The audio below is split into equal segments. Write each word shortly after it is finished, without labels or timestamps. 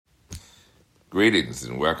Greetings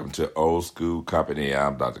and welcome to Old School Company.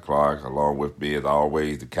 I'm Dr. Clark. Along with me, as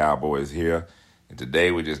always, the Cowboy is here. And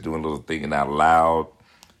today we're just doing a little thinking out loud,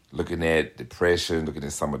 looking at depression, looking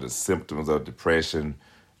at some of the symptoms of depression,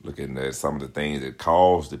 looking at some of the things that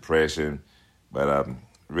cause depression. But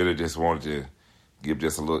really just wanted to give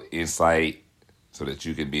just a little insight so that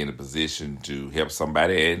you can be in a position to help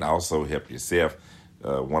somebody and also help yourself.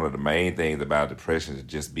 One of the main things about depression is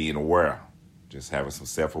just being aware, just having some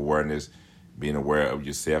self-awareness, being aware of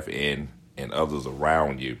yourself and others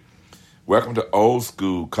around you. Welcome to Old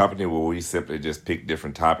School Company, where we simply just pick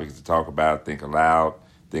different topics to talk about, think out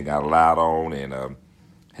loud on, and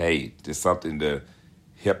hey, just something to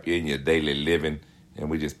help you in your daily living. And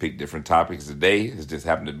we just pick different topics today. It just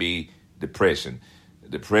happened to be depression.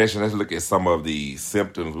 Depression, let's look at some of the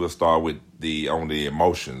symptoms. We'll start with the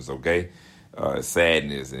emotions, okay?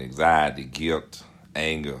 Sadness and anxiety, guilt,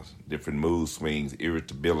 anger, different mood swings,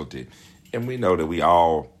 irritability. And we know that we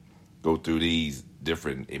all go through these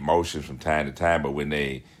different emotions from time to time, but when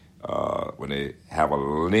they have a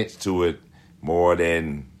length to it more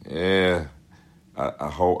than a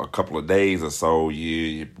couple of days or so,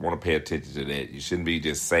 you want to pay attention to that. You shouldn't be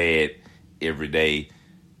just sad every day. You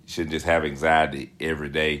shouldn't just have anxiety every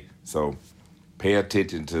day. So pay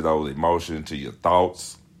attention to those emotions, to your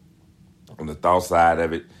thoughts. On the thought side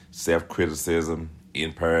of it, self-criticism,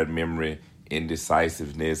 impaired memory,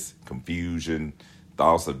 indecisiveness, confusion,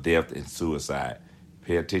 thoughts of death and suicide.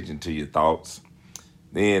 Pay attention to your thoughts.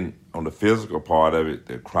 Then on the physical part of it,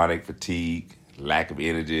 the chronic fatigue, lack of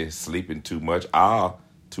energy, sleeping too much or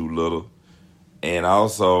too little, and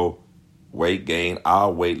also weight gain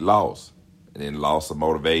or weight loss, and then loss of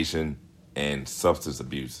motivation and substance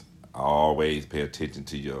abuse. Always pay attention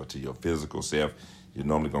to your physical self. You're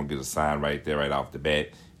normally going to get a sign right there, right off the bat.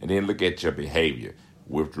 And then look at your behavior.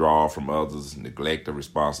 Withdrawal from others, neglect of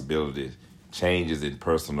responsibilities, changes in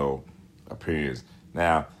personal appearance.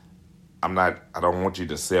 Now, I don't want you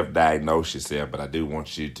to self-diagnose yourself, but I do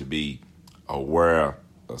want you to be aware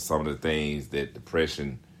of some of the things that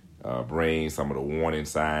depression brings, some of the warning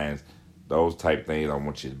signs, those type things I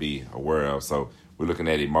want you to be aware of. So we're looking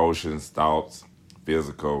at emotions, thoughts,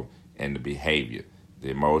 physical, and the behavior. The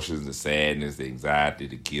emotions, the sadness, the anxiety,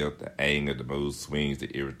 the guilt, the anger, the mood swings,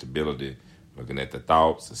 the irritability. Looking at the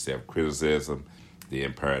thoughts, the self-criticism, the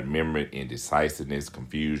impaired memory, indecisiveness,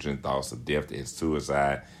 confusion, thoughts of death and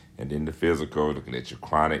suicide. And then the physical, looking at your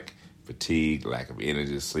chronic fatigue, lack of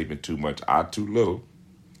energy, sleeping too much or too little,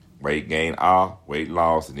 weight gain or weight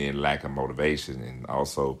loss, and then lack of motivation, and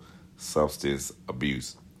also substance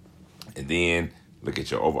abuse. And then look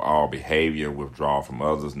at your overall behavior, withdrawal from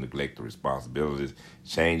others, neglect of responsibilities,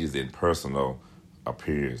 changes in personal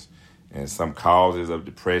appearance. And some causes of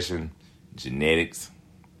depression: genetics.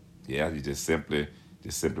 Yeah, you just simply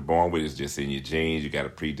born with it. It's just in your genes. You got a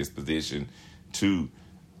predisposition to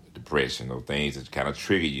depression. Those things that kind of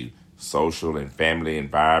trigger you. Social and family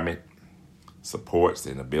environment, supports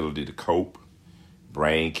and ability to cope,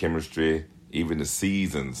 brain chemistry, even the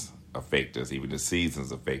seasons affect us. And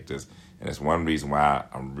that's one reason why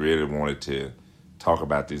I really wanted to talk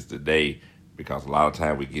about this today, because a lot of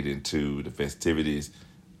time we get into the festivities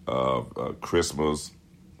of Christmas,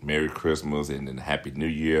 Merry Christmas, and then Happy New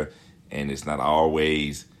Year, and it's not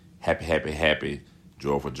always happy,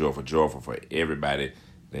 joyful for everybody.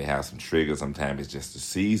 They have some triggers. Sometimes it's just the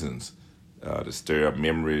seasons to stir up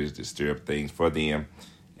memories, to stir up things for them,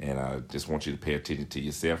 and I just want you to pay attention to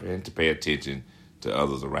yourself and to pay attention to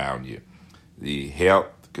others around you. The health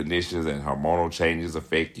conditions and hormonal changes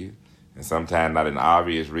affect you, and sometimes not an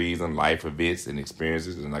obvious reason, life events and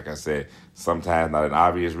experiences. And like I said, sometimes not an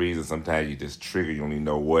obvious reason. Sometimes you just trigger. You don't even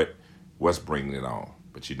know what's bringing it on.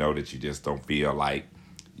 But you know that you just don't feel like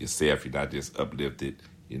yourself. You're not just uplifted.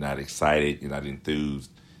 You're not excited. You're not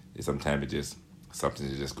enthused. And sometimes it's just something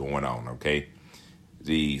is just going on, okay?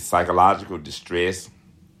 The psychological distress.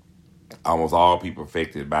 Almost all people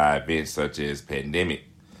affected by events such as pandemic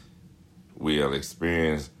will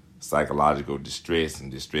experience psychological distress,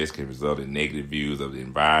 and distress can result in negative views of the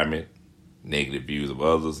environment, negative views of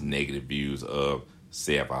others, negative views of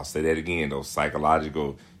self. I'll say that again, those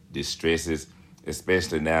psychological distresses,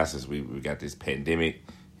 especially now since we got this pandemic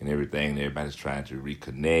and everything, and everybody's trying to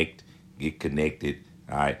reconnect, get connected,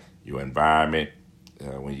 all right? Your environment,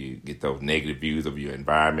 when you get those negative views of your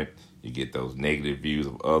environment, you get those negative views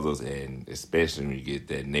of others, and especially when you get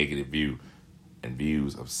that negative view and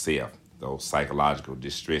views of self. Those psychological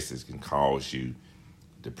distresses can cause you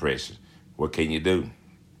depression. What can you do?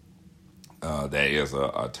 There is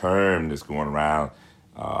a term that's going around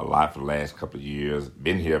a lot for the last couple of years.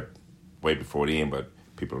 Been here way before then, but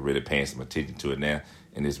people are really paying some attention to it now.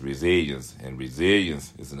 and it's resilience. And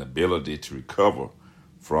resilience is an ability to recover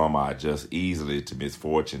from or adjust easily to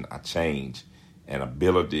misfortune or change. An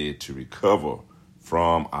ability to recover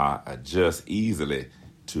from or adjust easily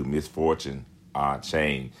to misfortune or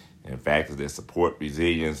change. And factors that support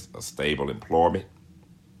resilience are stable employment,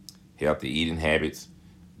 healthy eating habits,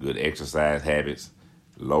 good exercise habits,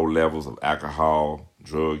 low levels of alcohol,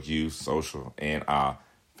 drug use, social and our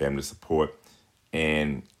family support.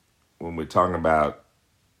 And when we're talking about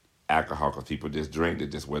alcohol, because people just drink,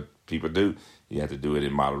 that's just what people do, you have to do it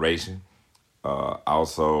in moderation.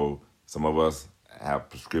 Also, some of us have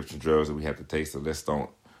prescription drugs that we have to take, so let's don't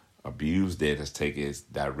abuse that. Let's take it as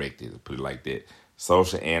directed, put it like that.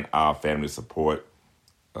 Social and our family support,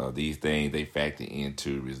 these things, they factor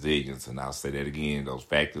into resilience. And I'll say that again, those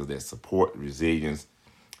factors that support resilience: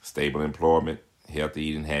 stable employment, healthy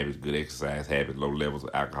eating habits, good exercise habits, low levels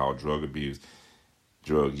of alcohol, drug abuse,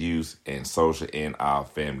 drug use, and social and our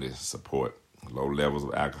family support. Low levels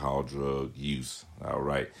of alcohol, drug use. All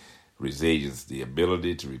right. Resilience, the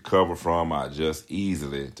ability to recover from or adjust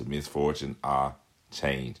easily to misfortune or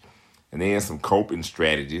change. And then some coping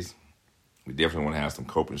strategies. We definitely want to have some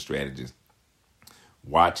coping strategies.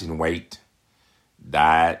 Watch and wait,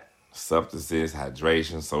 diet, substances,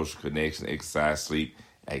 hydration, social connection, exercise, sleep,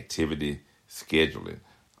 activity, scheduling.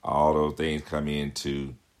 All those things come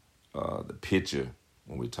into the picture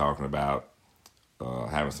when we're talking about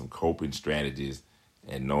having some coping strategies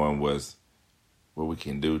and knowing what we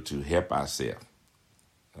can do to help ourselves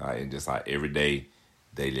in just our everyday,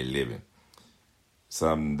 daily living.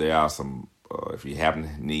 There are some, if you happen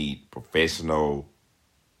to need professional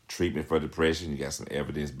treatment for depression, you got some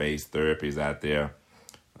evidence-based therapies out there.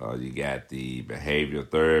 You got the behavioral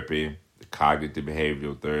therapy, the cognitive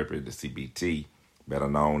behavioral therapy, the CBT, better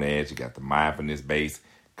known as. You got the mindfulness-based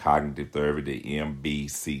cognitive therapy, the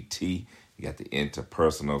MBCT. You got the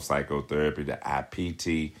interpersonal psychotherapy, the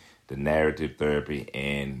IPT, the narrative therapy,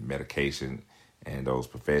 and medication. And those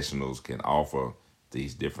professionals can offer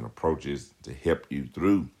these different approaches to help you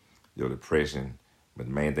through your depression. But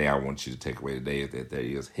the main thing I want you to take away today is that there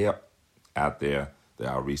is help out there. There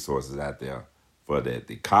are resources out there for that.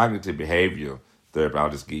 The cognitive behavioral therapy, I'll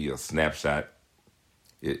just give you a snapshot.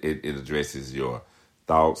 It addresses your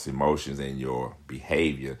thoughts, emotions, and your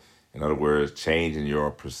behavior. In other words, changing your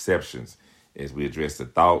perceptions. As we address the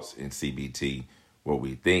thoughts in CBT, what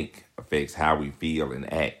we think affects how we feel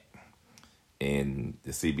and act. In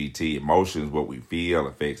the CBT, emotions, what we feel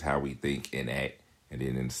affects how we think and act. And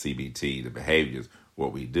then in the CBT, the behaviors,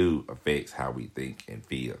 what we do affects how we think and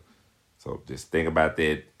feel. So just think about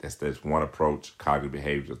that. That's one approach: cognitive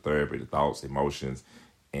behavioral therapy, the thoughts, emotions,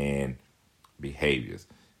 and behaviors.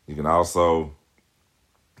 You can also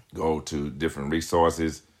go to different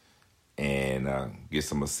resources and get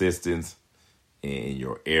some assistance in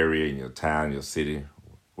your area, in your town, your city,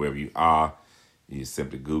 wherever you are. You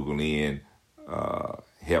simply Google in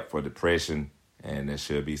help for depression, and there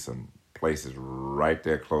should be some places right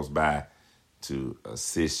there close by to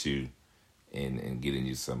assist you in getting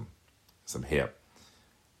you some help.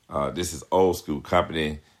 This is Old School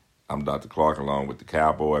Company. I'm Dr. Clark along with the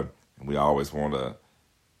Cowboy, and we always want to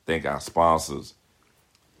thank our sponsors.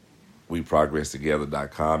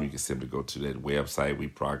 WeProgressTogether.com. You can simply go to that website,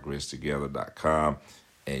 WeProgressTogether.com,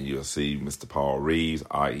 and you'll see Mr. Paul Reeves,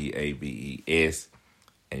 Reaves,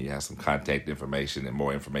 and you have some contact information and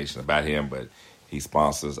more information about him. But he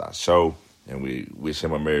sponsors our show, and we wish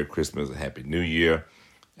him a Merry Christmas, a Happy New Year,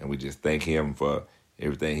 and we just thank him for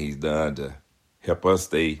everything he's done to help us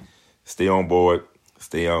stay on board,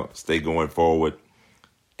 stay going forward.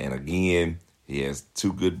 And again, he has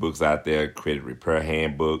 2 good books out there: Credit Repair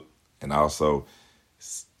Handbook and also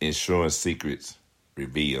Insurance Secrets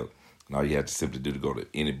Revealed. And all you have to simply do to go to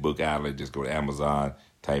any book outlet, just go to Amazon,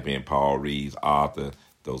 type in Paul Reeves, author.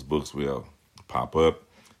 Those books will pop up,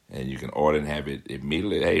 and you can order and have it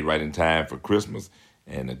immediately, right in time for Christmas.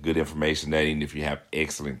 And the good information that even if you have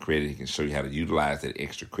excellent credit, he can show you how to utilize that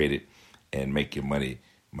extra credit and make your money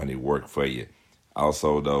work for you.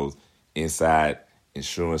 Also, those Inside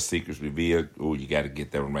Insurance Secrets Revealed, you got to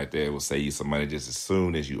get that one right there. It will save you some money just as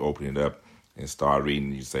soon as you open it up and start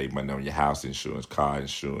reading. You save money on your house insurance, car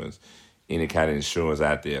insurance, any kind of insurance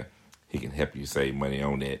out there. He can help you save money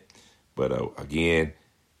on that. But again,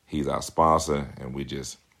 he's our sponsor, and we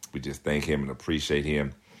just thank him and appreciate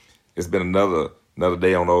him. It's been another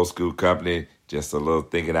day on Old School Company. Just a little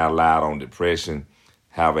thinking out loud on depression.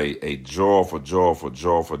 Have a joyful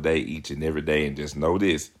day each and every day, and just know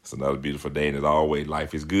this: it's another beautiful day, and as always,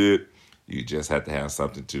 life is good. You just have to have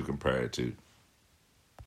something to compare it to.